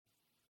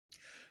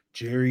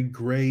Jerry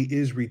Gray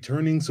is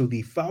returning, so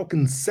the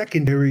Falcons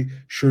secondary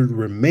should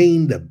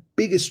remain the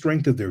biggest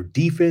strength of their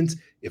defense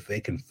if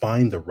they can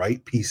find the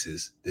right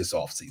pieces this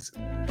offseason.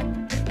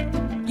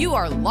 You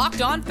are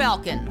Locked On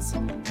Falcons,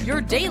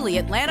 your daily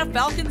Atlanta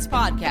Falcons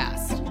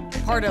podcast.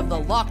 Part of the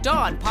Locked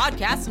On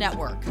Podcast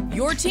Network,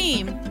 your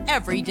team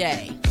every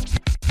day.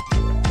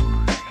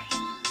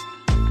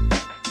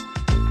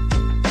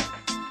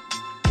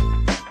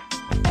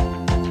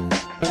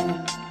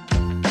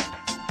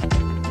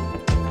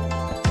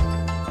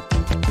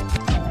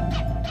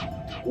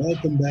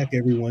 Welcome back,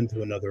 everyone,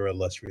 to another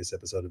illustrious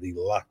episode of the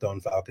Locked On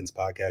Falcons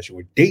podcast,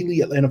 your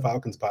daily Atlanta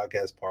Falcons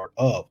podcast, part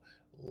of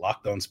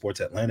Locked On Sports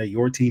Atlanta,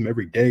 your team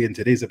every day. And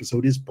today's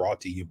episode is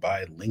brought to you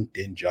by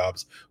LinkedIn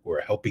Jobs, who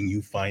are helping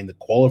you find the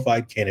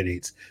qualified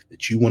candidates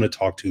that you want to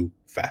talk to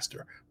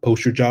faster.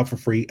 Post your job for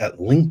free at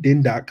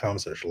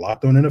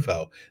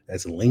linkedin.com/LockedOnNFL.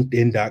 That's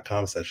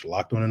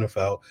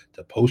linkedin.com/LockedOnNFL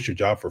to post your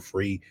job for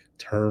free.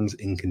 Terms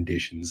and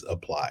conditions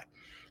apply.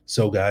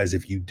 So, guys,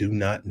 if you do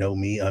not know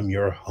me, I'm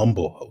your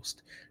humble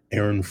host,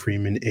 Aaron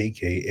Freeman,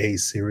 a.k.a.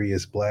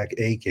 Sirius Black,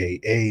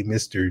 a.k.a.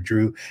 Mr.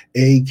 Drew,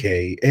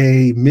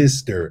 a.k.a.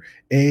 Mr.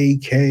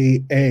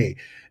 a.k.a.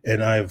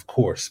 And I, of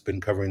course,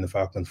 been covering the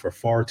Falcons for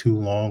far too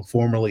long,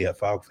 formerly at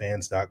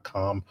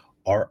falcfans.com,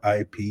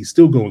 RIP,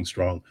 still going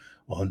strong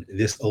on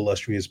this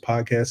illustrious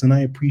podcast. And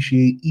I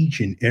appreciate each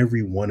and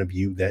every one of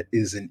you that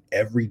is an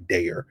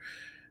everydayer,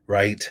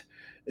 right?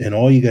 And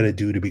all you got to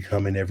do to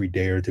become an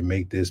everydayer to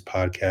make this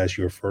podcast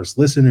your first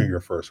listen or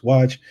your first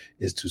watch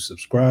is to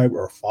subscribe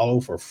or follow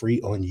for free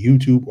on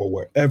YouTube or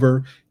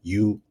wherever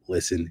you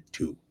listen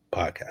to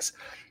podcasts.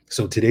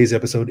 So today's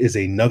episode is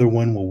another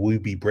one where we'll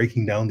be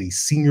breaking down the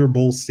Senior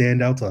Bowl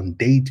standouts on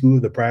day 2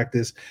 of the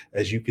practice.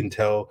 As you can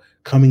tell,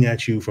 coming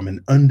at you from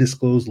an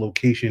undisclosed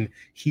location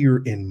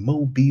here in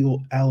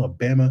Mobile,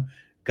 Alabama.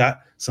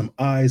 Got some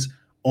eyes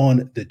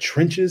on the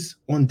trenches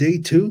on day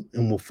 2,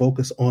 and we'll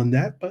focus on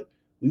that. But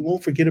we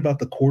won't forget about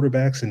the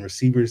quarterbacks and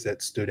receivers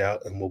that stood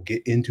out, and we'll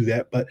get into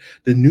that. But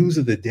the news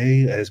of the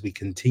day, as we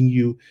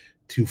continue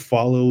to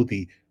follow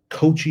the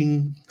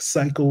coaching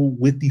cycle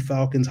with the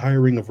Falcons,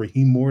 hiring of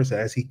Raheem Morris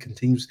as he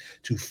continues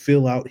to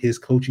fill out his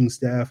coaching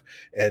staff,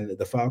 and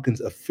the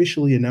Falcons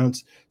officially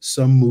announced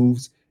some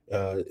moves,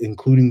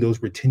 including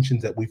those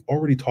retentions that we've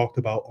already talked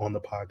about on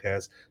the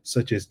podcast,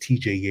 such as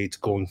TJ Yates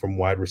going from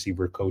wide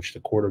receiver coach to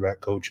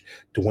quarterback coach,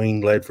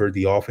 Dwayne Ledford,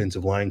 the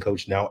offensive line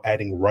coach, now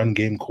adding run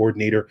game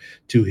coordinator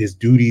to his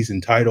duties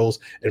and titles,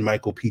 and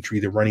Michael Petrie,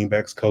 the running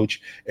backs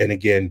coach. And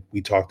again, we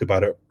talked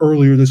about it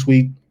earlier this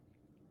week,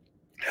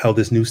 how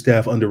this new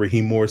staff under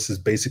Raheem Morris is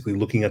basically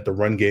looking at the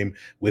run game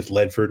with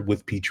Ledford,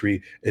 with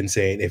Petrie, and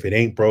saying, if it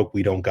ain't broke,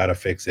 we don't got to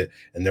fix it.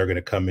 And they're going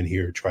to come in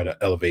here and try to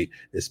elevate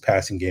this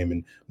passing game,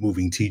 and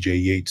moving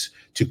TJ Yates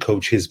to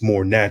coach his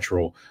more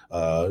natural,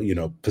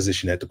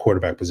 position at the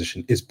quarterback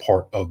position is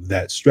part of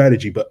that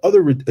strategy. But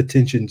other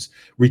retentions,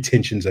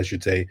 I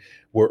should say,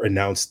 were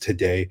announced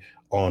today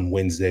on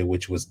Wednesday,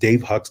 which was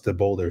Dave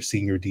Huxtable, their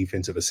senior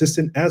defensive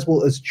assistant, as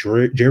well as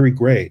Jerry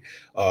Gray,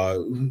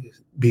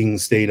 being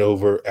stayed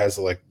over as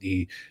like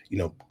the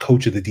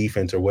coach of the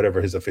defense or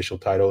whatever his official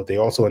title. They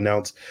also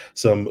announced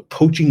some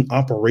coaching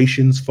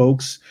operations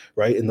folks,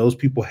 right? And those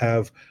people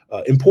have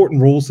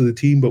important roles to the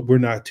team, but we're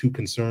not too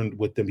concerned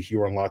with them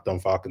here on Locked On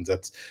Falcons.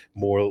 That's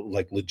more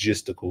like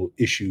logistical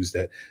issues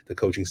that the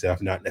coaching staff,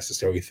 not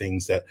necessarily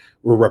things that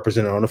were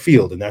represented on the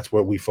field. And that's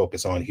where we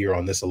focus on here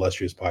on this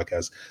illustrious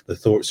podcast, the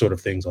sort of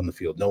things on the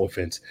field. No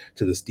offense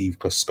to the Steve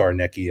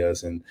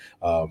Skarneckias and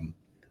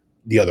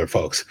the other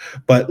folks.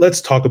 But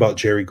let's talk about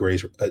Jerry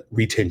Gray's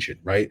retention,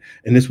 right?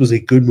 And this was a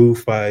good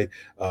move by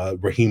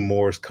Raheem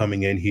Morris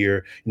coming in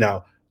here.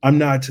 Now, I'm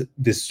not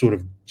this sort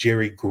of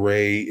Jerry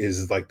Gray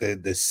is like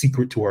the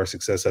secret to our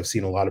success. I've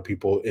seen a lot of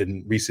people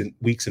in recent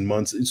weeks and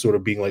months sort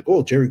of being like,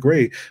 oh, Jerry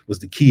Gray was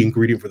the key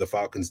ingredient for the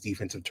Falcons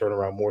defensive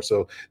turnaround more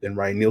so than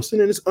Ryan Nielsen.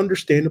 And it's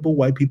understandable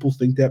why people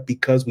think that,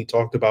 because we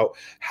talked about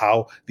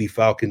how the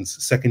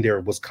Falcons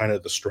secondary was kind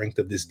of the strength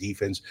of this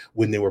defense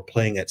when they were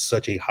playing at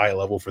such a high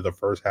level for the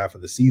first half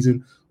of the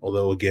season.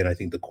 Although, again, I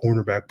think the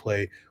cornerback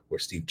play where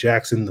Steve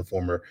Jackson, the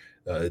former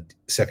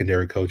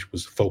secondary coach,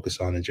 was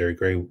focused on, and Jerry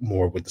Gray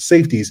more with the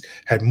safeties,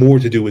 had more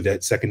to do with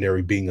that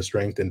secondary being a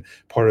strength. And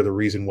part of the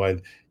reason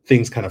why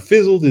things kind of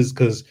fizzled is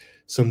because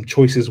some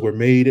choices were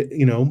made,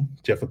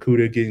 Jeff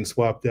Okudah getting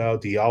swapped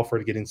out, D.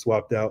 Alford getting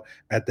swapped out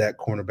at that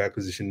cornerback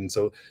position. And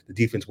so the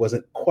defense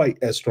wasn't quite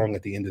as strong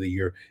at the end of the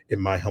year, in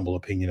my humble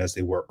opinion, as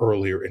they were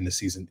earlier in the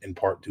season, in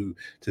part due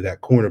to that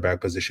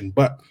cornerback position.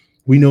 But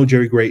we know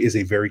Jerry Gray is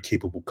a very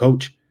capable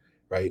coach,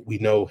 right? We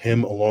know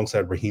him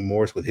alongside Raheem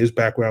Morris with his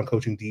background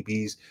coaching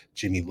DBs,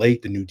 Jimmy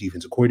Lake, the new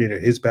defensive coordinator,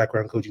 his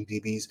background coaching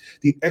DBs.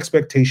 The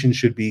expectation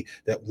should be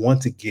that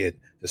once again,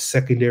 the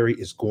secondary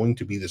is going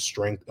to be the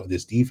strength of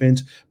this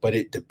defense, but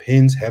it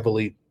depends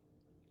heavily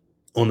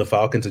on the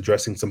Falcons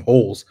addressing some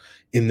holes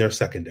in their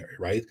secondary,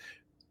 right?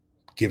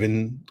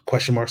 given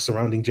question marks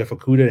surrounding Jeff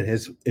Okudah and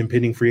his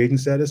impending free agent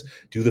status,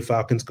 do the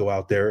Falcons go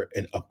out there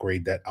and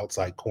upgrade that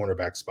outside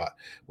cornerback spot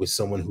with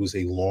someone who's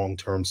a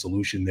long-term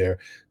solution there,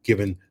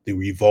 given the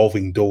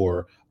revolving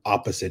door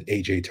opposite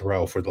AJ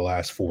Terrell for the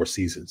last 4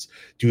 seasons?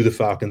 Do the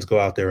Falcons go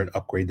out there and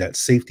upgrade that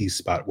safety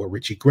spot where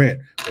Richie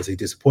Grant was a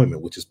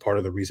disappointment, which is part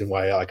of the reason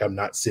why I'm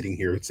not sitting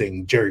here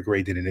saying Jerry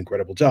Gray did an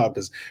incredible job,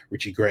 because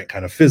Richie Grant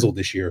kind of fizzled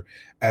this year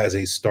as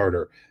a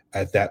starter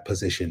at that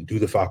position. Do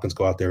the Falcons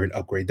go out there and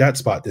upgrade that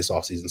spot this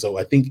offseason? So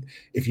I think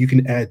if you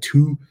can add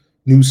 2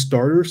 new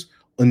starters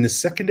in the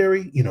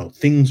secondary,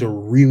 things are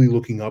really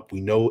looking up.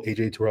 We know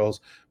AJ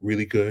Terrell's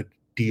really good.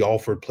 D.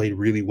 Alford played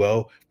really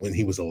well when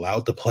he was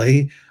allowed to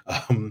play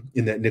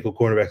in that nickel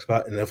cornerback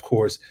spot. And of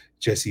course,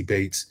 Jesse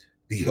Bates,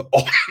 the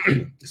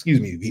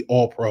the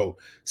all-pro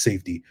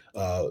safety,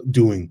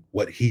 doing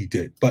what he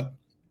did. But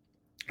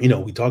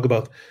we talk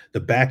about the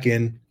back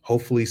end,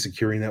 hopefully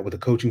securing that with a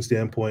coaching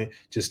standpoint,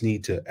 just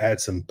need to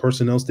add some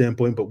personnel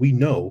standpoint. But we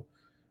know,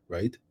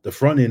 right, the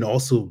front end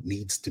also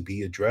needs to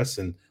be addressed,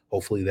 and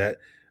hopefully that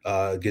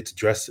gets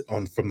addressed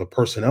from the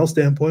personnel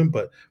standpoint.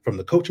 But from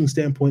the coaching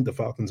standpoint, the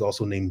Falcons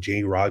also named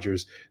Jay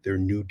Rodgers their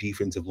new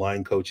defensive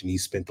line coach, and he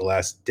spent the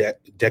last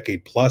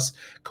decade plus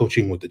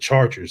coaching with the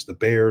Chargers, the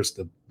Bears,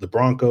 the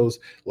Broncos,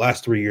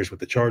 last 3 years with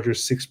the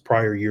Chargers, 6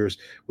 prior years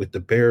with the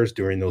Bears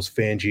during those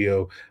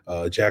Fangio,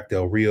 Jack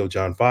Del Rio,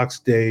 John Fox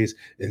days,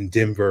 in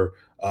Denver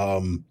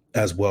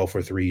as well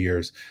for 3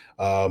 years.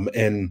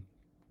 And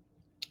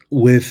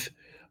with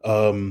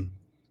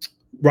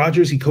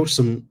Rodgers, he coached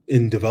some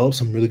and developed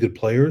some really good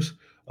players.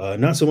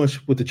 Not so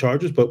much with the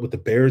Chargers, but with the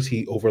Bears,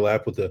 he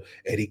overlapped with the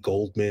Eddie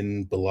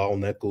Goldman, Bilal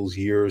Nichols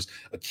years.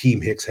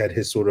 Akeem Hicks had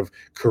his sort of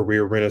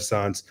career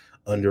renaissance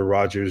under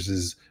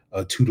Rodgers's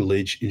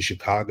tutelage in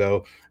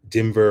Chicago.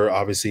 Denver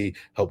obviously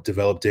helped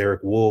develop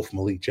Derek Wolfe.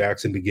 Malik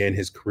Jackson began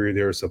his career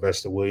there.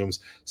 Sylvester Williams,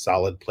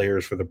 solid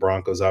players for the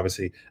Broncos.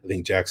 Obviously, I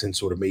think Jackson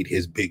sort of made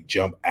his big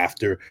jump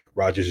after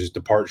Rodgers'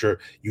 departure.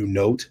 You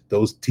note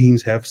those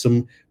teams have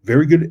some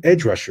very good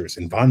edge rushers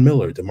in Von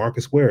Miller,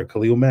 DeMarcus Ware,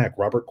 Khalil Mack,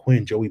 Robert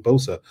Quinn, Joey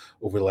Bosa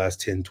over the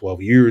last 10,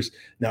 12 years.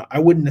 Now, I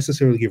wouldn't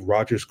necessarily give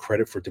Rodgers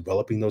credit for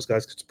developing those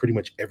guys, because pretty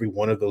much every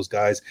one of those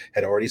guys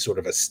had already sort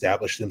of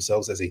established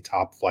themselves as a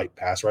top flight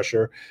pass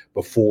rusher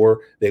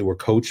before they were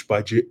coached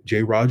by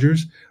Jay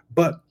Rodgers.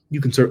 But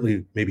you can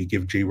certainly maybe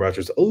give Jay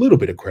Rodgers a little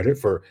bit of credit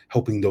for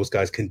helping those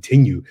guys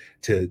continue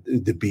to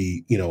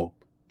be,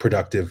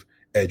 productive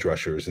edge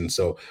rushers. And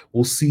so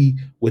we'll see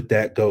what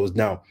that goes.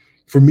 Now,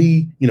 for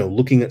me,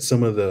 looking at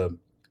some of the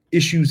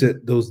issues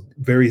that those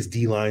various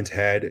D lines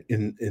had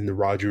in the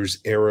Rodgers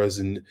eras,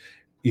 and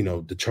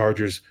the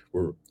Chargers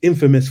were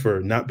infamous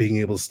for not being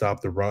able to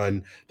stop the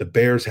run. The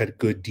Bears had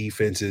good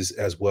defenses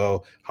as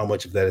well. How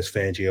much of that is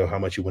Fangio? How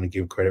much you want to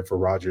give credit for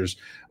Rodgers?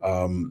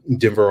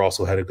 Denver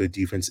also had a good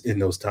defense in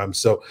those times.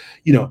 So,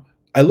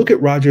 I look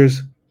at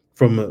Rodgers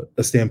from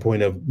a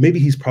standpoint of maybe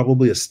he's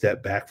probably a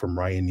step back from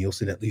Ryan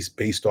Nielsen, at least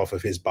based off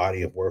of his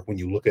body of work. When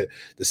you look at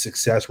the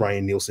success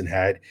Ryan Nielsen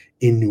had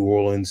in New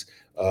Orleans,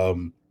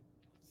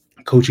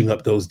 coaching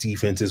up those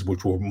defenses,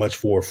 which were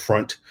much more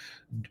front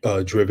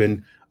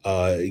driven,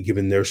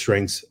 given their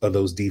strengths of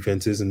those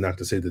defenses. And not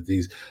to say that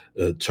these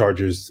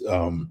Chargers,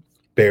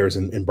 Bears,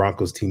 and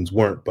Broncos teams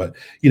weren't, but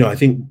I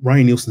think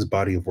Ryan Nielsen's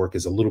body of work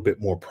is a little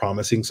bit more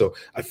promising. So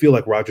I feel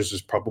like Rodgers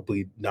is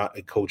probably not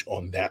a coach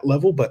on that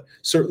level, but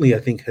certainly I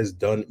think has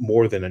done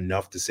more than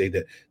enough to say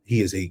that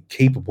he is a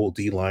capable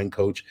D-line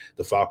coach.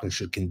 The Falcons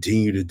should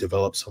continue to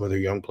develop some of their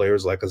young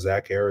players like a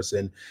Zach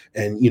Harrison.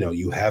 And,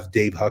 you have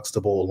Dave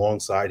Huxtable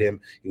alongside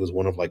him. He was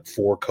one of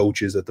 4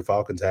 coaches that the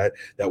Falcons had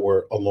that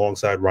were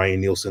alongside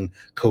Ryan Nielsen,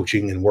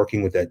 coaching and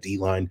working with that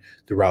D-line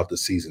throughout the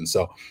season.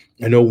 So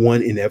I know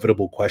one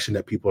inevitable question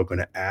that people are going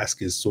to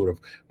ask is sort of,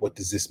 what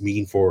does this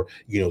mean for,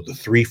 the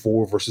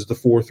 3-4 versus the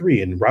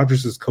 4-3? And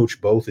Rodgers has coached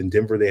both. In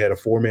Denver, they had a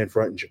 4-man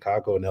front. In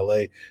Chicago and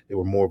LA, they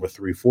were more of a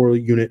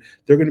 3-4 unit.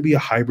 They're going to be a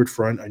hybrid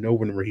front. I know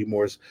when Raheem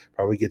Morris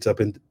probably gets up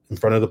in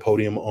front of the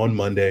podium on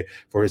Monday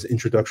for his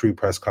introductory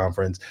press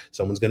conference,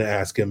 someone's going to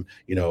ask him,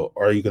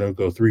 are you going to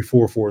go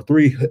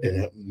 3-4-4-3?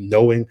 And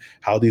knowing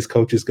how these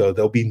coaches go,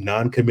 they'll be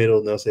non-committal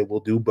and they'll say, we'll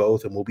do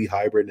both and we'll be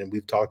hybrid. And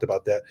we've talked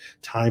about that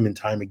time and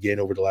time again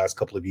over the last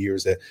couple of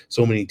years, that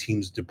so many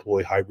teams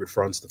deploy hybrid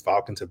fronts. The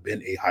Falcons have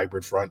been a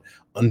hybrid front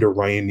under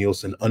Ryan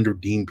Nielsen, under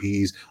Dean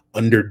Pease,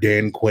 under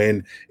Dan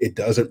Quinn. It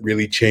doesn't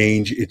really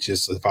change. It's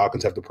just the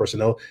Falcons have the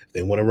personnel. If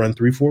they want to run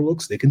 3-4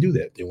 looks, they can do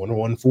that. If they want to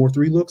run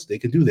 4-3 looks, they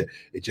can do that.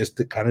 It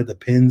just kind of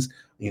depends.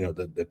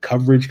 The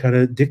coverage kind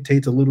of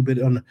dictates a little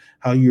bit on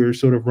how you're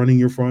sort of running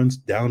your fronts,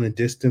 down and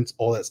distance,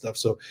 all that stuff.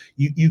 So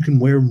you can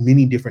wear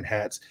many different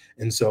hats.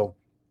 And so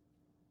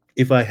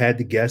if I had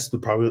to guess,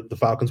 the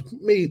Falcons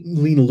may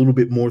lean a little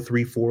bit more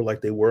 3-4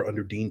 like they were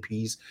under Dean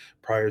Pease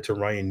prior to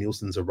Ryan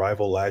Nielsen's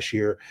arrival last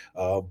year.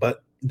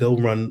 But they'll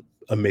run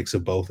a mix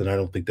of both, and I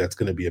don't think that's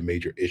going to be a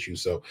major issue.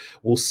 So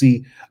we'll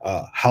see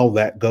how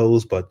that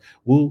goes, but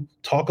we'll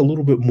talk a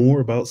little bit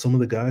more about some of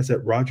the guys that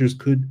Rodgers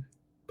could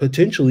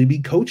potentially be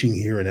coaching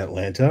here in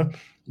Atlanta,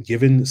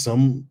 given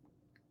some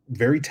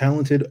very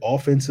talented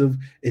offensive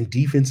and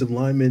defensive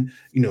linemen,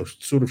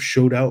 sort of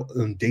showed out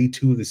on day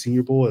two of the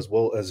Senior Bowl, as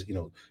well as,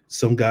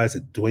 some guys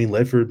that Dwayne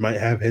Ledford might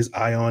have his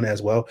eye on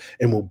as well.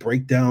 And we'll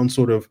break down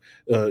sort of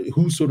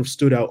who sort of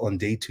stood out on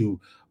day two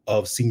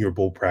of Senior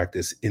Bowl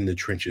practice in the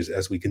trenches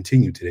as we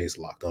continue today's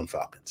Locked On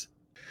Falcons.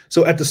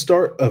 So at the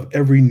start of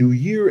every new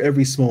year,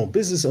 every small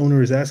business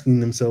owner is asking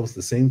themselves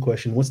the same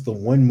question: what's the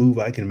one move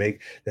I can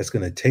make that's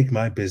going to take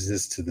my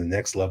business to the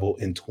next level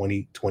in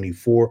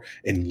 2024?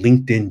 And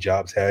LinkedIn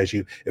Jobs has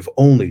you. If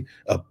only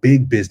a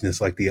big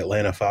business like the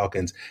Atlanta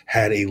Falcons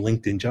had a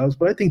LinkedIn Jobs,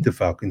 but I think the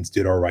Falcons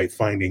did all right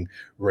finding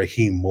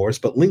Raheem Morris.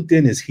 But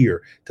LinkedIn is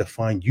here to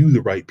find you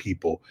the right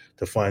people,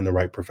 to find the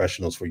right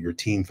professionals for your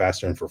team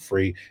faster and for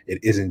free.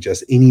 It isn't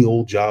just any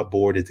old job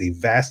board. It's a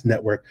vast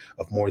network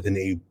of more than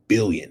a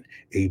billion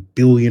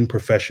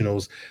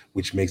professionals,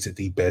 which makes it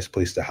the best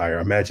place to hire.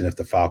 Imagine if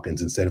the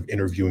Falcons, instead of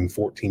interviewing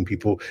 14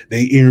 people,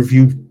 they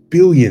interviewed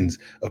billions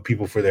of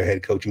people for their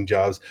head coaching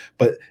jobs.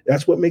 But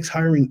that's what makes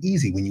hiring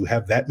easy. When you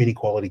have that many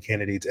quality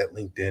candidates at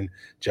LinkedIn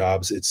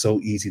Jobs, it's so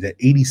easy that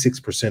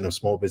 86% of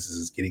small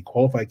businesses get a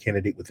qualified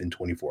candidate within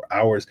 24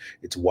 hours.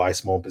 It's why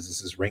small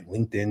businesses rank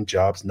LinkedIn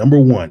Jobs number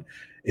one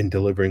in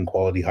delivering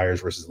quality hires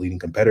versus leading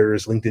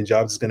competitors. LinkedIn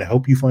Jobs is going to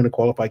help you find the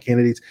qualified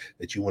candidates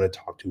that you want to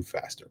talk to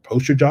faster.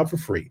 Post your job for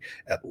free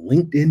at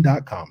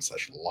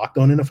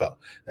linkedin.com/lockedonnfl.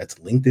 That's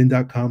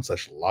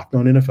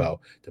linkedin.com/lockedonnfl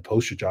to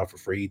post your job for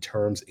free.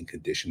 Terms and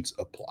conditions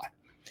apply.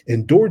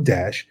 And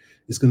DoorDash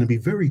is going to be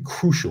very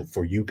crucial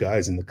for you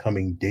guys in the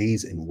coming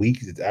days and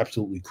weeks. It's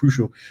absolutely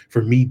crucial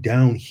for me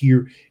down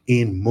here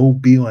in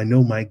Mobile. I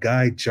know my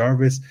guy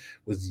Jarvis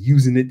was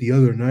using it the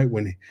other night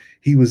when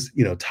he was,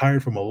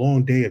 tired from a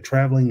long day of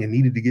traveling and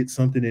needed to get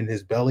something in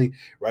his belly,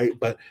 right?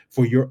 But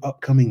for your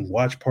upcoming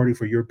watch party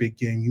for your big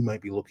game, you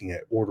might be looking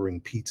at ordering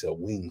pizza,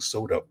 wings,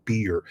 soda,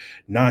 beer,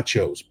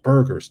 nachos,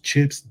 burgers,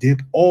 chips,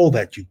 dip, all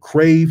that you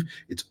crave.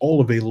 It's all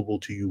available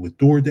to you with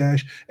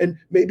DoorDash. And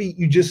maybe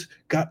you just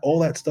got all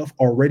that stuff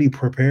already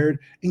prepared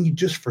and you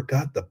just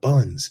forgot the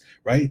buns,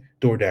 right?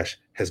 DoorDash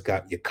has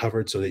got you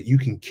covered so that you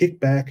can kick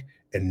back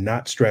and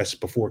not stress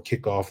before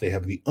kickoff. They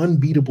have the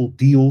unbeatable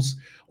deals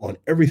on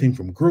everything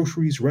from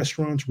groceries,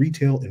 restaurants,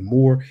 retail, and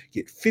more.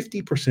 Get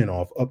 50%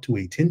 off up to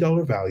a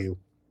 $10 value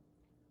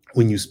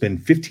when you spend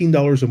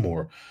 $15 or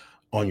more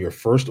on your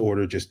first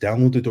order. Just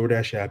download the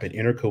DoorDash app and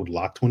enter code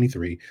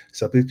LOCK23,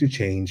 subject to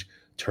change,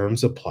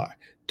 terms apply.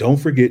 Don't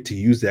forget to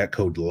use that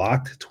code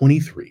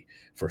LOCK23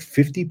 for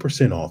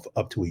 50% off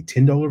up to a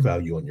 $10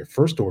 value on your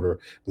first order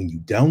when you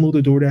download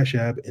the DoorDash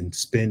app and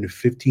spend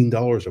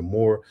 $15 or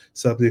more,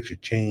 subject to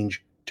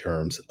change,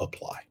 terms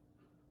apply.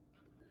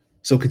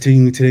 So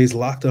continuing today's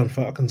Locked On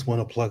Falcons,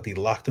 want to plug the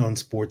Locked On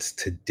Sports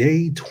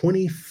Today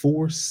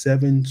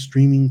 24/7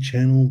 streaming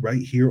channel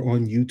right here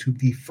on YouTube,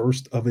 the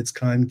first of its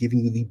kind,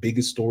 giving you the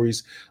biggest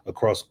stories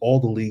across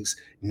all the leagues,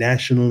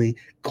 nationally,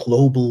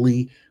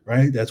 globally,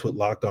 right? That's what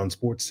Locked On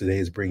Sports Today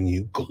is bringing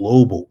you,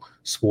 global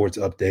sports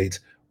updates.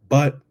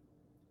 But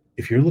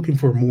if you're looking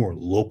for more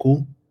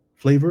local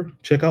flavor,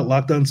 check out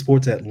Locked On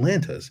Sports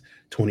Atlanta's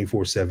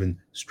 24/7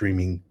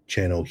 streaming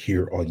channel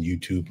here on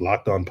YouTube.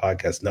 Locked On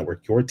Podcast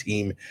Network, your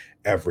team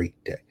every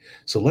day.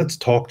 So let's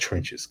talk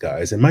trenches,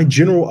 guys. And my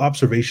general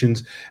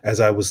observations as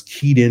I was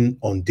keyed in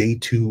on day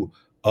two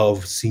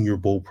of Senior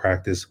Bowl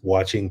practice,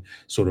 watching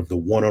sort of the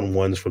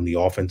one-on-ones from the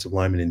offensive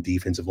linemen and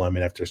defensive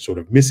linemen after sort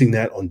of missing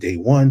that on day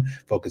one,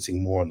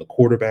 focusing more on the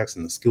quarterbacks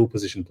and the skill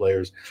position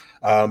players.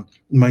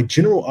 My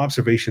general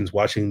observations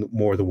watching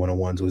more of the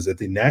one-on-ones was that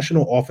the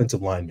national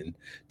offensive linemen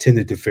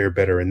tended to fare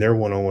better in their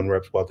one-on-one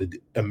reps, while the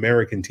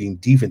American team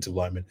defensive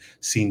linemen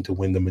seemed to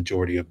win the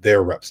majority of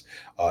their reps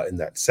in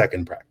that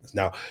second practice.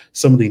 Now,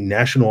 some of the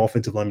national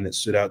offensive linemen that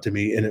stood out to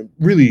me, and it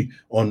really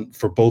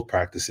for both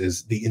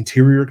practices, the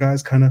interior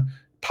guys kind of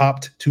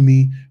popped to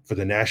me. For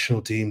the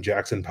national team,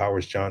 Jackson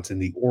Powers Johnson,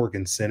 the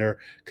Oregon center,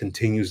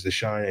 continues to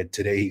shine. And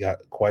today he got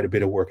quite a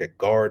bit of work at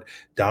guard.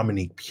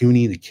 Dominique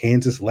Puny, the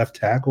Kansas left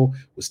tackle,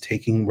 was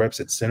taking reps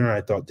at center.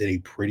 I thought did a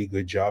pretty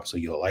good job. So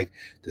you'll like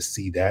to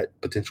see that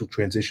potential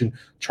transition.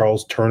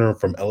 Charles Turner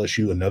from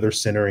LSU, another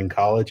center in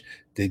college,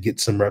 did get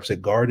some reps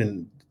at guard.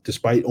 And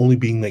despite only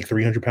being like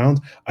 300 pounds,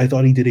 I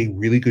thought he did a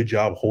really good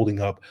job holding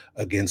up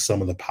against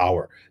some of the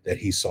power that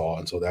he saw.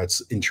 And so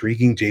that's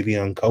intriguing.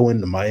 Javion Cohen,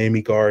 the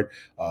Miami guard,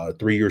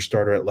 3-year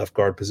starter at left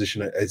guard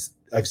position, as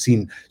I've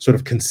seen sort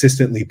of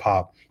consistently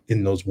pop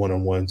in those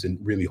one-on-ones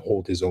and really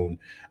hold his own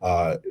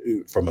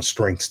from a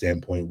strength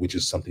standpoint, which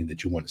is something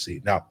that you want to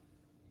see. Now,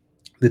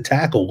 the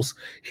tackles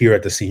here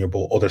at the Senior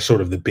Bowl, they're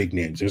sort of the big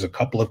names. There's a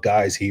couple of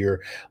guys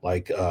here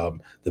like the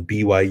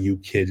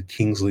BYU kid,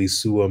 Kingsley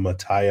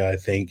Suamataia, I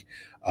think.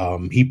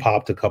 He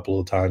popped a couple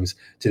of times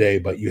today,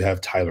 but you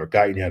have Tyler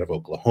Guyton out of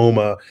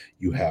Oklahoma.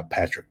 You have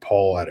Patrick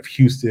Paul out of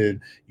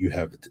Houston. You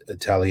have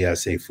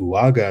Taliese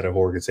Fuaga out of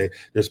Oregon State.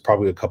 There's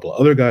probably a couple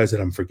of other guys that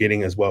I'm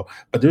forgetting as well,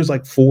 but there's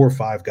like 4 or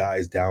 5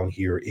 guys down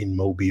here in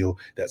Mobile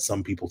that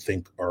some people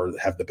think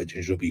have the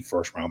potential to be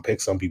first-round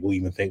picks. Some people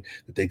even think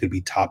that they could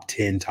be top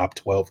 10, top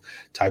 12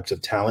 types of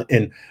talent.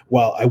 And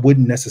while I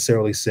wouldn't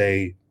necessarily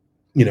say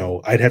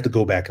I'd have to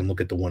go back and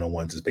look at the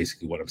one-on-ones is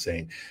basically what I'm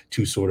saying,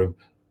 to sort of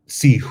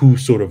see who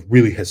sort of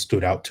really has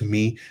stood out to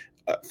me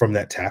from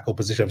that tackle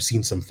position. I've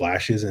seen some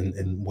flashes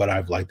and what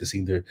I've liked to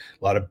see. There are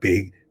a lot of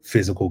big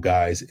physical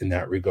guys in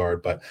that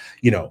regard. But,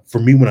 for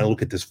me, when I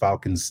look at this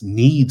Falcons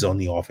needs on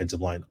the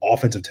offensive line,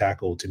 offensive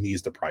tackle to me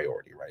is the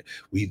priority,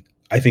 right?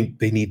 I think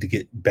they need to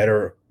get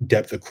better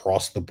depth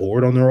across the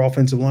board on their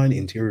offensive line,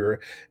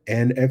 interior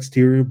and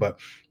exterior. But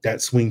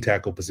that swing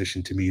tackle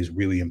position to me is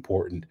really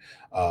important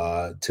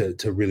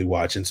to really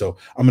watch. And so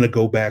I'm going to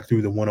go back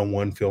through the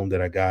one-on-one film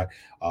that I got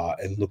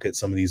and look at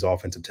some of these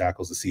offensive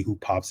tackles to see who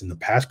pops in the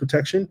pass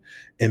protection.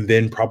 And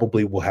then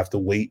probably we'll have to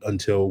wait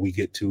until we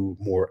get to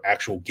more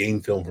actual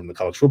game film from the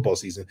college football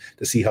season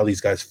to see how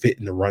these guys fit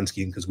in the run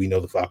scheme, because we know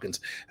the Falcons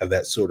have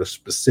that sort of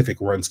specific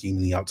run scheme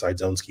in the outside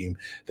zone scheme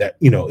that,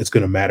 it's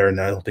going to matter. And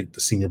I don't think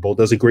the Senior Bowl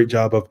does a great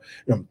job of,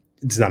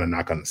 it's not a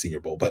knock on the Senior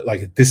Bowl, but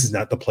like this is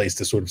not the place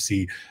to sort of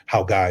see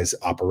how guys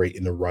operate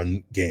in the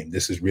run game.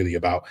 This is really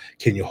about,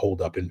 can you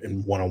hold up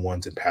in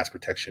one-on-ones and pass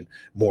protection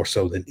more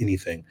so than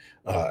anything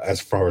as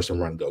far as the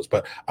run goes.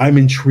 But I'm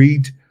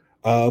intrigued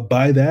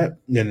by that.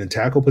 And the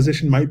tackle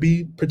position might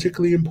be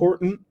particularly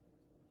important,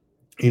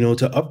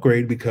 to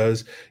upgrade,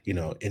 because,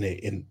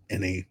 in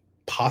a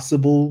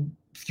possible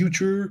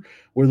future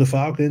where the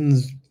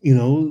Falcons,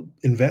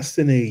 invest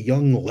in a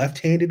young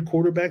left-handed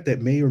quarterback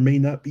that may or may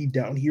not be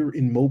down here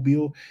in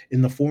Mobile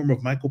in the form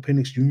of Michael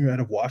Penix Jr. out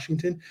of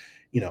Washington.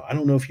 I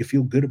don't know if you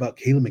feel good about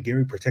Caleb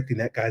McGarry protecting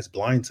that guy's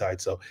blind side.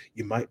 So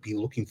you might be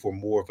looking for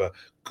more of a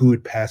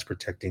good pass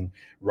protecting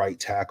right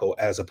tackle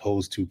as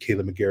opposed to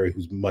Caleb McGarry,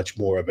 who's much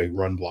more of a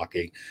run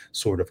blocking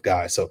sort of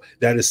guy. So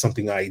that is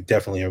something I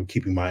definitely am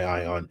keeping my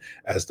eye on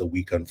as the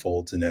week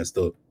unfolds and as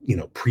the,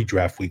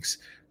 pre-draft weeks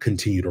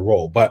continue to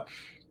roll. But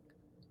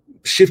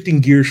shifting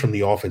gears from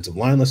the offensive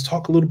line, let's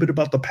talk a little bit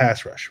about the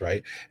pass rush,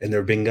 right? And there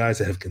have been guys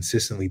that have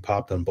consistently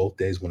popped on both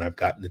days when I've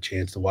gotten the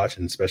chance to watch,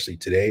 and especially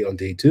today on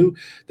day 2.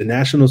 The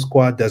national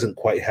squad doesn't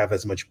quite have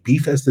as much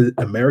beef as the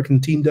American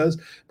team does,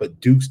 but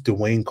Duke's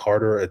Dwayne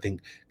Carter, I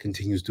think,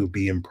 continues to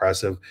be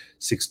impressive.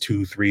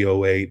 6'2",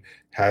 308,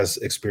 has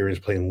experience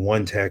playing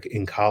one tech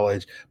in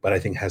college, but I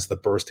think has the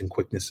burst and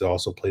quickness to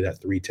also play that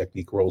 3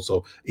 technique role.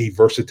 So a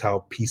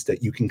versatile piece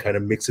that you can kind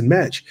of mix and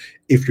match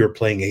if you're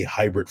playing a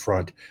hybrid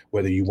front,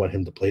 whether you want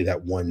him to play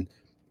that 1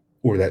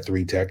 or that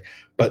 3 tech.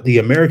 But the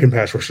American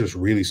pass rushers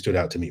really stood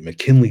out to me.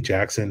 McKinley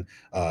Jackson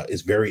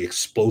is very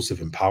explosive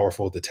and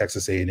powerful. The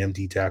Texas A&M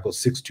D tackle,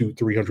 6'2",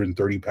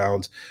 330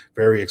 pounds,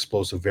 very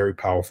explosive, very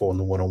powerful in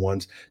the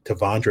one-on-ones.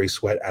 Tavondre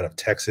Sweat out of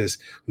Texas,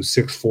 who's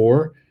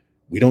 6'4".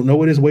 We don't know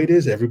what his weight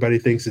is. Everybody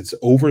thinks it's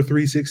over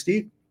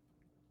 360.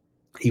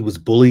 He was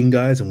bullying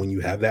guys, and when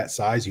you have that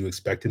size, you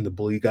expect him to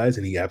bully guys,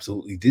 and he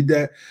absolutely did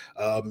that.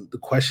 The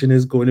question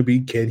is going to be,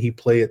 can he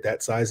play at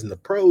that size in the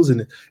pros?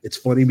 And it's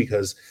funny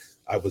because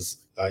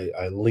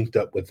I linked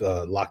up with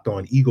Locked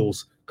On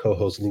Eagles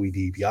co-host Louis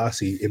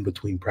DiBiase in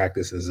between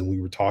practices, and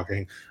we were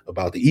talking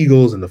about the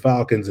Eagles and the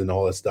Falcons and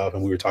all that stuff,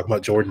 and we were talking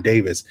about Jordan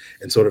Davis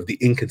and sort of the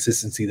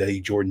inconsistency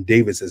that Jordan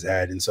Davis has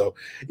had. And so,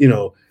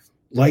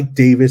 like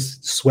Davis,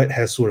 Sweat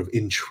has sort of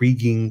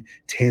intriguing,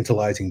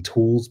 tantalizing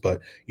tools,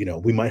 but,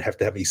 we might have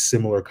to have a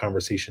similar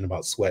conversation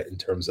about Sweat in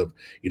terms of,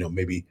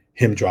 maybe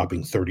him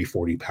dropping 30,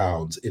 40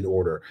 pounds in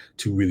order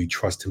to really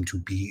trust him to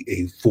be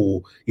a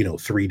full,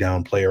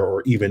 3-down player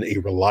or even a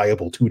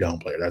reliable 2-down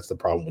player. That's the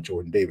problem with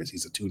Jordan Davis.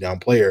 He's a 2-down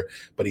player,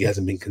 but he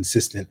hasn't been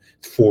consistent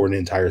for an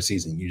entire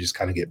season. You just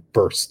kind of get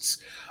bursts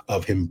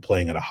of him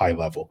playing at a high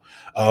level.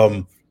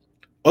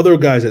 Other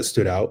guys that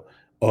stood out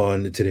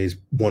on today's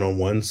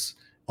one-on-ones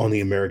on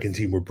the American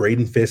team were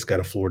Braden Fisk out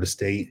of Florida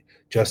State,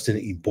 Justin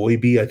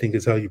Eboibe, I think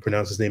is how you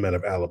pronounce his name, out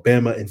of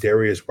Alabama, and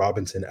Darius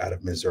Robinson out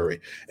of Missouri.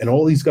 And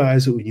all these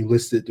guys, when you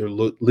listed their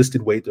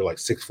listed weight, they're like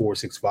 6'4",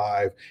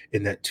 6'5",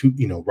 in that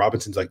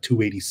Robinson's like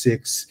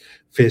 286,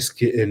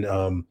 Fisk and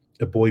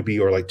Eboibe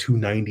are like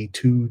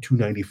 292,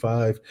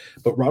 295.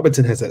 But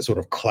Robinson has that sort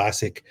of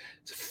classic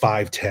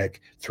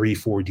 5-tech,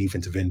 3-4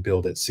 defensive end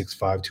build at 6'5",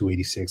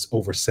 286,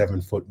 over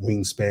 7-foot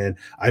wingspan.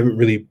 I haven't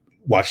really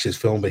watched his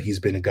film, but he's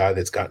been a guy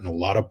that's gotten a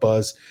lot of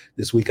buzz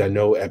this week. I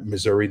know at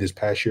Missouri this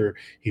past year,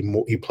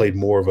 he played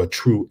more of a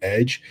true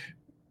edge.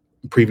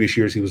 In previous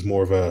years, he was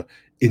more of a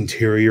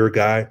interior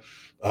guy.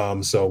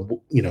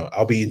 So,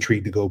 I'll be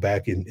intrigued to go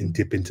back and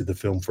dip into the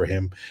film for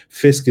him.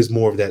 Fisk is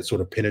more of that sort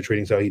of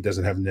penetrating style. He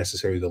doesn't have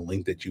necessarily the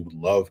length that you would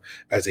love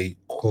as a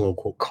quote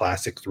unquote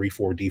classic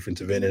 3-4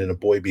 defensive end. And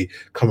Eboibe,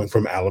 coming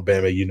from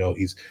Alabama,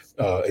 he's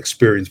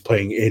experienced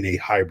playing in a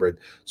hybrid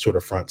sort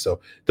of front.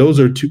 So those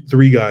are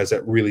 3 guys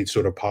that really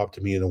sort of popped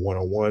to me in the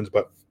one-on-ones.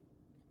 But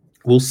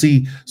we'll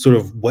see sort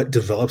of what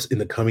develops in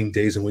the coming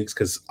days and weeks,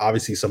 because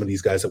obviously some of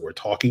these guys that we're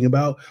talking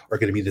about are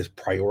going to be the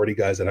priority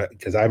guys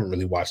because I haven't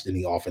really watched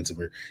any offensive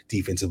or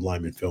defensive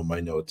lineman film. I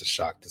know it's a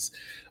shock. That's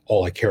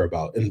all I care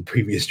about in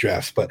previous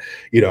drafts, but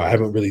I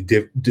haven't really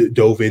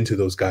dove into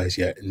those guys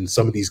yet. And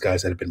some of these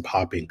guys that have been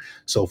popping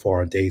so far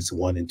on days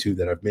 1 and 2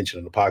 that I've mentioned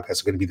on the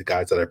podcast are going to be the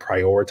guys that I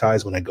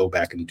prioritize when I go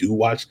back and do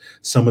watch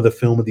some of the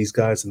film of these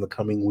guys in the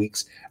coming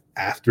weeks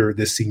after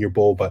this Senior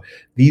Bowl. But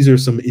these are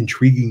some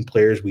intriguing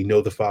players. We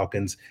know the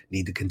Falcons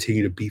need to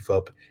continue to beef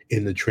up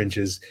in the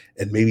trenches,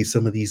 and maybe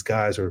some of these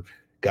guys are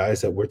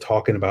guys that we're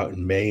talking about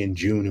in May and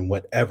June and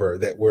whatever,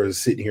 that we're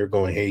sitting here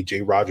going, hey,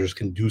 Jay Rogers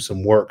can do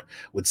some work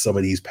with some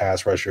of these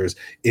pass rushers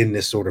in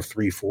this sort of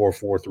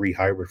 3-4-4-3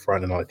 hybrid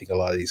front. And I think a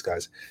lot of these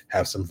guys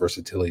have some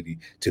versatility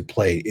to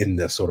play in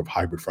this sort of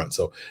hybrid front.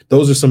 So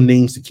those are some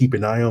names to keep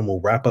an eye on.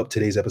 We'll wrap up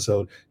today's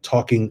episode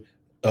talking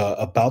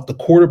about the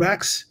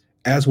quarterbacks,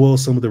 as well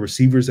as some of the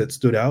receivers that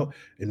stood out,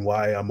 and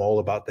why I'm all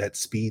about that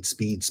speed.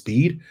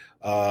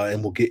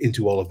 And we'll get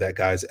into all of that,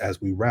 guys, as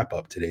we wrap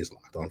up today's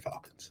Locked On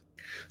Falcons.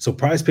 So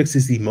Prize Picks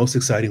is the most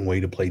exciting way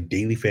to play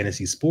daily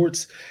fantasy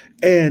sports,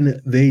 and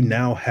they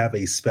now have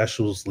a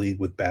specials league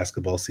with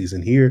basketball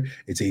season here.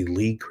 It's a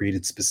league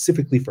created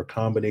specifically for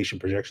combination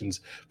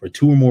projections for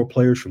 2 or more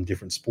players from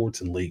different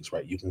sports and leagues,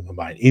 right? You can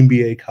combine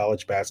NBA,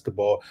 college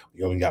basketball.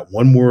 We only got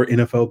one more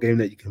NFL game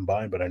that you can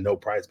combine, but I know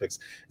Prize Picks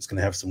is going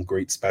to have some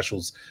great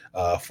specials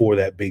for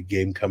that big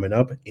game coming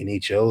up.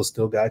 NHL is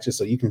still got you,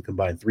 so you can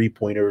combine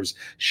 3-pointers,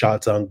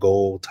 shots on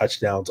goal,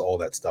 touchdowns, all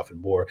that stuff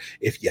and more.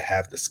 If you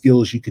have the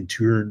skills, you can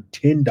turn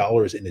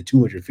 $10 into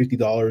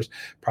 $250.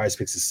 Prize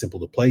Picks is simple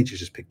to play. You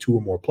just pick 2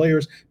 or more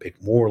players,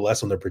 pick more or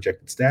less on their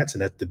projected stats.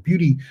 And that's the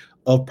beauty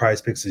of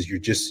Prize Picks, is you're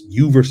just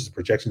you versus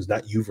projections,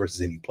 not you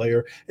versus any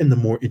player. And the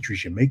more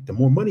entries you make, the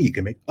more money you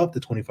can make, up to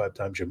 25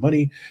 times your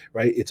money,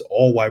 right? It's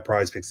all why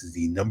Prize Picks is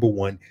the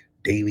 #1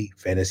 daily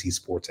fantasy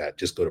sports app.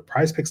 Just go to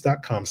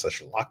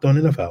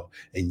prizepicks.com/LockedOnNFL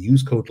and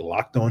use code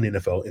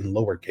LockedOnNFL in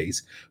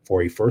lowercase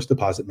for a first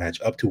deposit match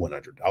up to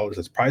 $100.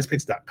 That's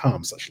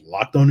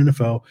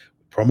prizepicks.com/LockedOnNFL.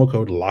 Promo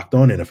code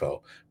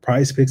LockedOnNFL.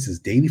 Prize Picks is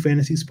daily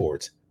fantasy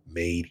sports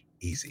made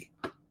easy.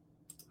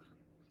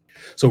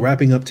 So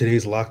wrapping up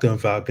today's Locked On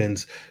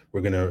Falcons,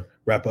 we're going to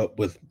wrap up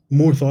with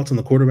more thoughts on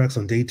the quarterbacks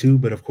on day 2.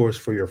 But of course,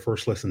 for your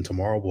first lesson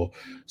tomorrow, we'll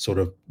sort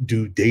of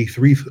do day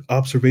 3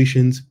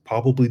 observations,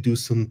 probably do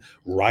some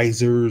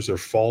risers or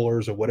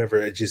fallers or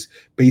whatever. It's just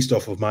based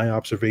off of my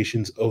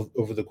observations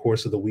over the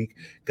course of the week,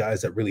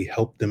 guys that really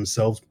helped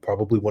themselves.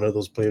 Probably one of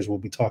those players we'll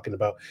be talking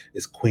about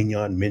is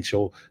Quinyon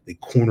Mitchell, the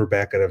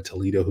cornerback out of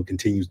Toledo, who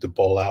continues to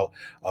ball out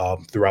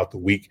throughout the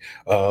week.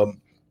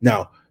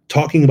 Now,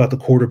 talking about the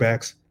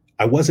quarterbacks,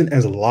 I wasn't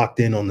as locked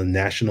in on the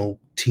national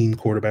team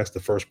quarterbacks the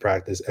first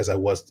practice as I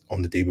was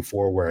on the day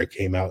before, where I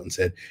came out and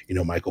said,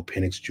 Michael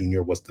Penix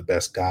Jr. was the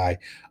best guy.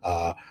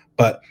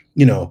 But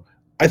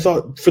I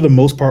thought for the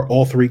most part,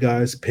 all 3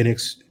 guys,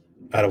 Penix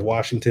out of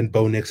Washington,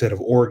 Bo Nix out of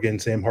Oregon,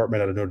 Sam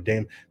Hartman out of Notre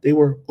Dame, they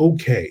were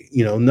okay.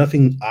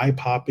 Nothing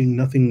eye-popping,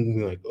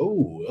 nothing like,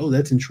 oh,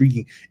 that's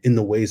intriguing in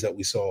the ways that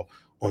we saw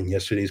on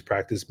yesterday's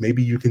practice.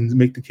 Maybe you can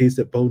make the case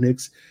that Bo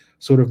Nix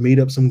sort of made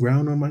up some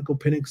ground on Michael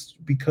Penix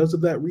because of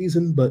that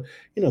reason. But,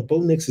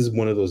 Bo Nix is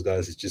one of those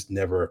guys that just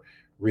never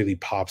really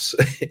pops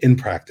in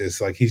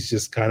practice. Like, he's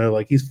just kind of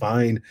like, he's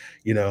fine.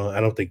 I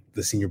don't think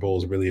the Senior Bowl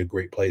is really a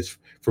great place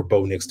for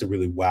Bo Nix to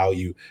really wow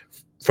you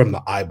from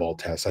the eyeball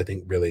test. I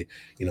think really,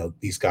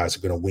 these guys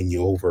are going to win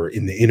you over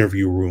in the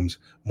interview rooms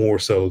more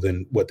so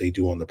than what they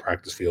do on the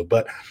practice field.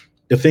 But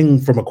the thing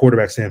from a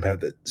quarterback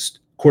standpoint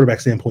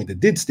that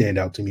did stand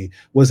out to me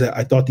was that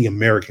I thought the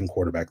American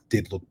quarterback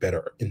did look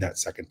better in that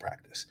second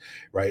practice,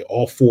 right?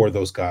 All 4 of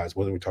those guys,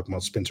 whether we're talking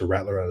about Spencer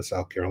Rattler out of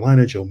South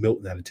Carolina, Joe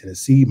Milton out of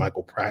Tennessee,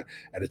 Michael Pratt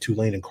out of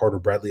Tulane, and Carter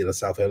Bradley out of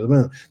South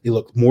Alabama, they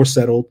looked more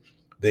settled.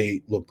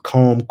 They looked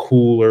calm,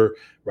 cooler,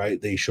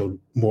 right? They showed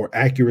more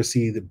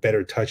accuracy, the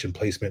better touch and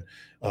placement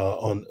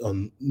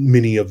on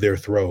many of their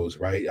throws,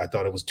 right? I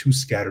thought it was too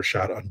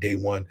scattershot on day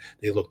 1.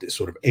 They looked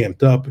sort of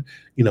amped up,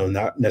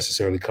 not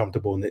necessarily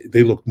comfortable, and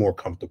they looked more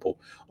comfortable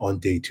on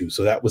day 2.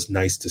 So that was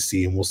nice to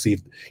see, and we'll see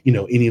if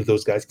any of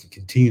those guys can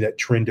continue that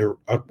trend or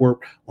upward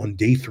on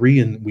day 3,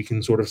 and we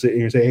can sort of sit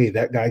here and say, hey,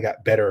 that guy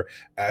got better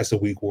as the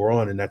week wore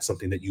on, and that's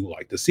something that you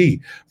like to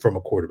see from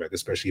a quarterback,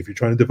 especially if you're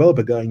trying to develop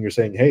a guy and you're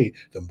saying, hey,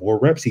 the more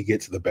reps he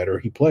gets, the better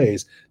he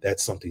plays.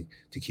 That's something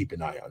to keep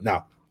an eye on.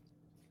 Now,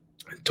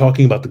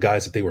 talking about the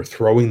guys that they were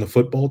throwing the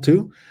football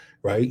to,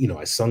 right?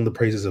 I sung the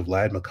praises of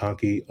Ladd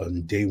McConkey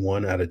on day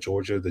 1 out of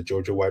Georgia, the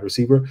Georgia wide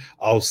receiver.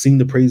 I'll sing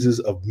the praises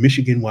of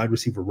Michigan wide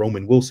receiver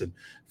Roman Wilson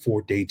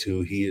for day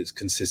 2. He is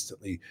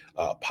consistently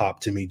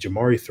popped to me.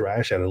 Jamari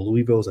Thrash out of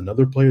Louisville is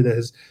another player that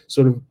has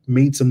sort of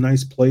made some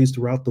nice plays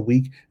throughout the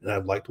week, and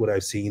I've liked what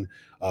I've seen.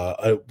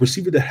 A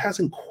receiver that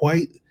hasn't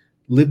quite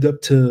lived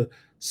up to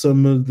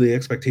some of the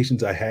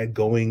expectations I had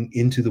going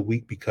into the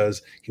week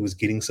because he was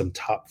getting some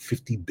top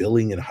 50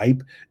 billing and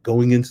hype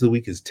going into the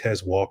week is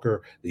Tez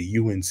Walker, the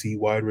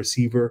UNC wide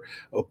receiver.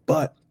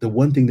 But the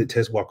one thing that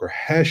Tez Walker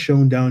has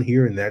shown down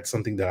here, and that's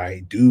something that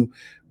I do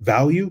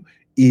value,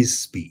 is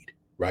speed,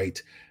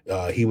 right?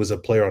 He was a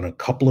player on a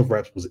couple of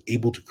reps, was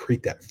able to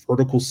create that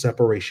vertical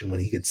separation when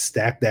he could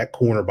stack that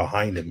corner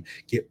behind him,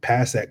 get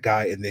past that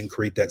guy, and then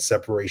create that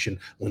separation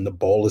when the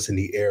ball is in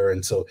the air.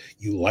 And so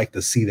you like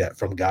to see that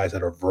from guys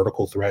that are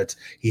vertical threats.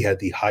 He had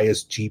the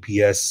highest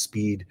GPS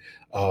speed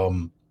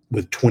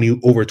with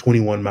over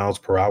 21 miles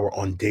per hour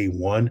on day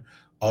 1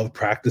 of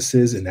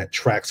practices, and that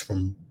tracks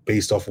from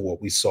based off of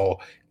what we saw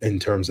in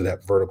terms of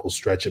that vertical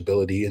stretch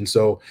ability. And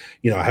so,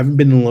 I haven't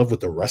been in love with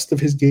the rest of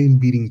his game,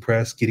 beating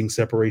press, getting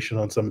separation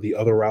on some of the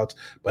other routes,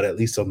 but at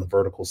least on the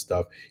vertical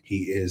stuff,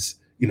 he is,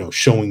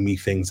 showing me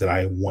things that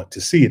I want to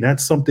see. And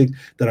that's something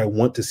that I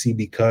want to see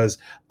because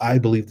I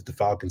believe that the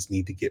Falcons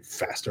need to get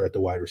faster at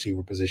the wide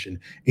receiver position.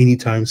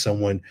 Anytime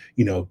someone,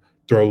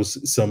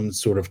 throws some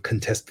sort of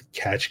contested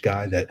catch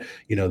guy that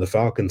the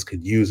Falcons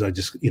could use, I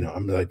just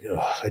I'm like,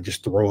 ugh, I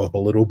just throw up a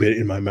little bit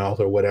in my mouth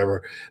or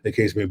whatever the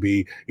case may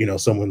be.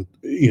 Someone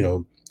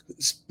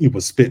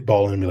was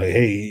spitballing and be like,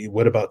 hey,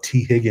 what about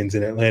T Higgins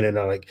in Atlanta? And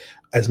I like,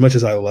 as much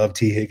as I love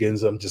T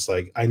Higgins, I'm just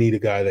like, I need a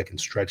guy that can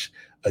stretch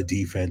a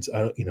defense.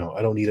 I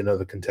don't need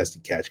another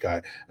contested catch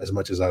guy. As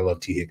much as I love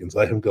T Higgins,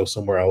 let him go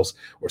somewhere else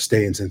or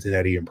stay in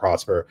Cincinnati and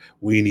prosper.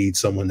 We need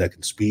someone that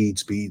can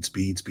speed.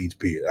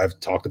 I've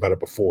talked about it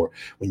before.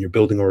 When you're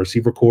building a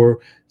receiver core,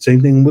 same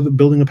thing with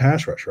building a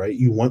pass rush, right?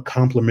 You want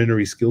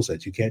complementary skill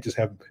sets. You can't just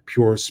have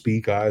pure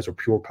speed guys or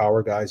pure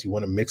power guys. You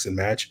want to mix and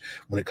match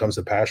when it comes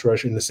to pass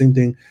rush. And the same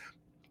thing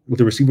with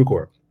the receiver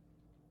core.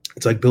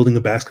 It's like building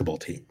a basketball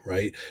team,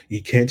 right?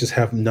 You can't just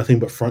have nothing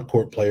but front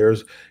court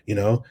players.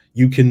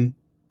 You can,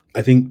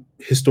 I think,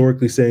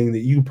 historically saying that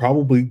you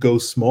probably go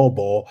small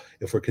ball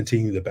if we're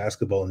continuing the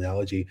basketball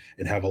analogy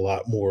and have a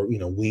lot more,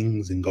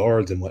 wings and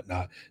guards and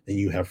whatnot than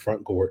you have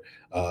front court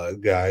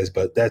guys.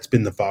 But that's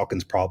been the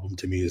Falcons' problem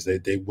to me, is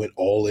that they went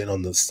all in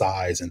on the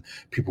size, and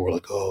people were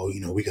like, oh,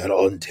 we got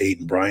Auden Tate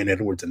and Brian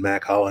Edwards and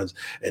Mac Hollins,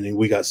 and then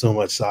we got so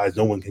much size,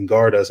 no one can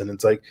guard us. And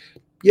it's like,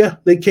 yeah,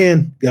 they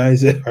can,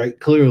 guys. Right?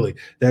 Clearly,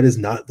 that is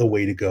not the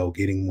way to go.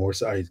 Getting more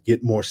size,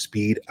 get more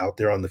speed out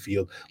there on the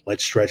field.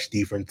 Let's stretch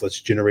defense. Let's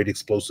generate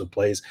explosive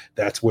plays.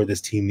 That's where this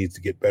team needs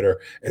to get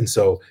better. And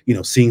so,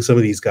 seeing some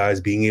of these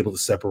guys being able to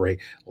separate,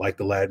 like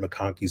the Lad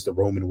McConkeys, the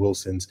Roman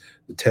Wilsons,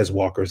 the Tez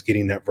Walkers,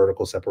 getting that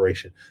vertical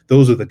separation.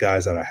 Those are the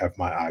guys that I have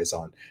my eyes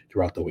on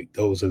throughout the week.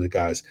 Those are the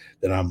guys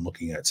that I'm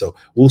looking at. So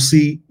we'll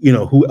see,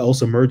 who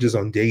else emerges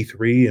on day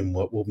 3 and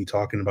what we'll be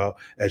talking about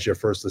as your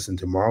first listen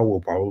tomorrow. We'll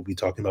probably be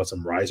talking about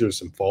some risers,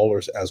 some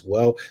fallers as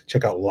well.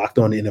 Check out Locked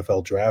On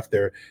NFL Draft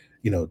there.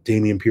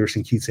 Damian Pierce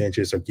and Keith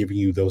Sanchez are giving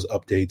you those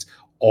updates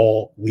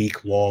all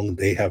week long.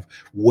 They have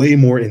way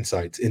more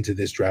insights into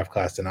this draft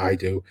class than I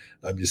do.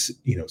 I'm just,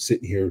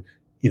 sitting here,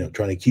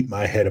 trying to keep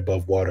my head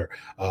above water,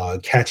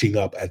 catching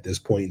up at this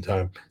point in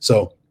time.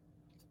 So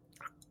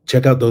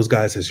check out those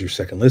guys as your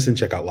second listen.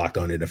 Check out Locked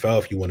On NFL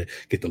if you want to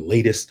get the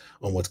latest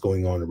on what's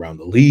going on around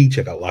the league.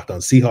 Check out Locked On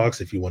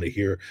Seahawks if you want to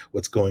hear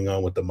what's going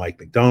on with the Mike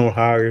McDonald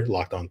hire.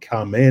 Locked On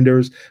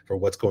Commanders for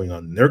what's going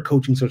on in their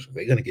coaching search. Are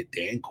they going to get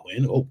Dan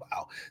Quinn? Oh,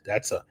 wow.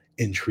 That's a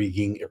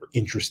intriguing,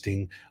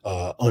 interesting,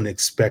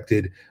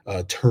 unexpected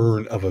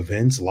turn of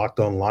events. Locked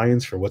On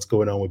Lions for what's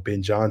going on with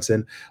Ben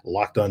Johnson.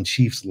 Locked On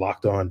Chiefs.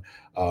 Locked On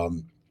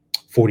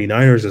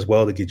 49ers as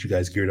well, to get you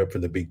guys geared up for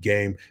the big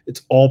game.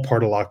 It's all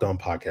part of Locked On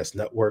Podcast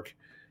Network,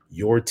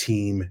 your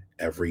team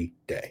every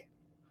day.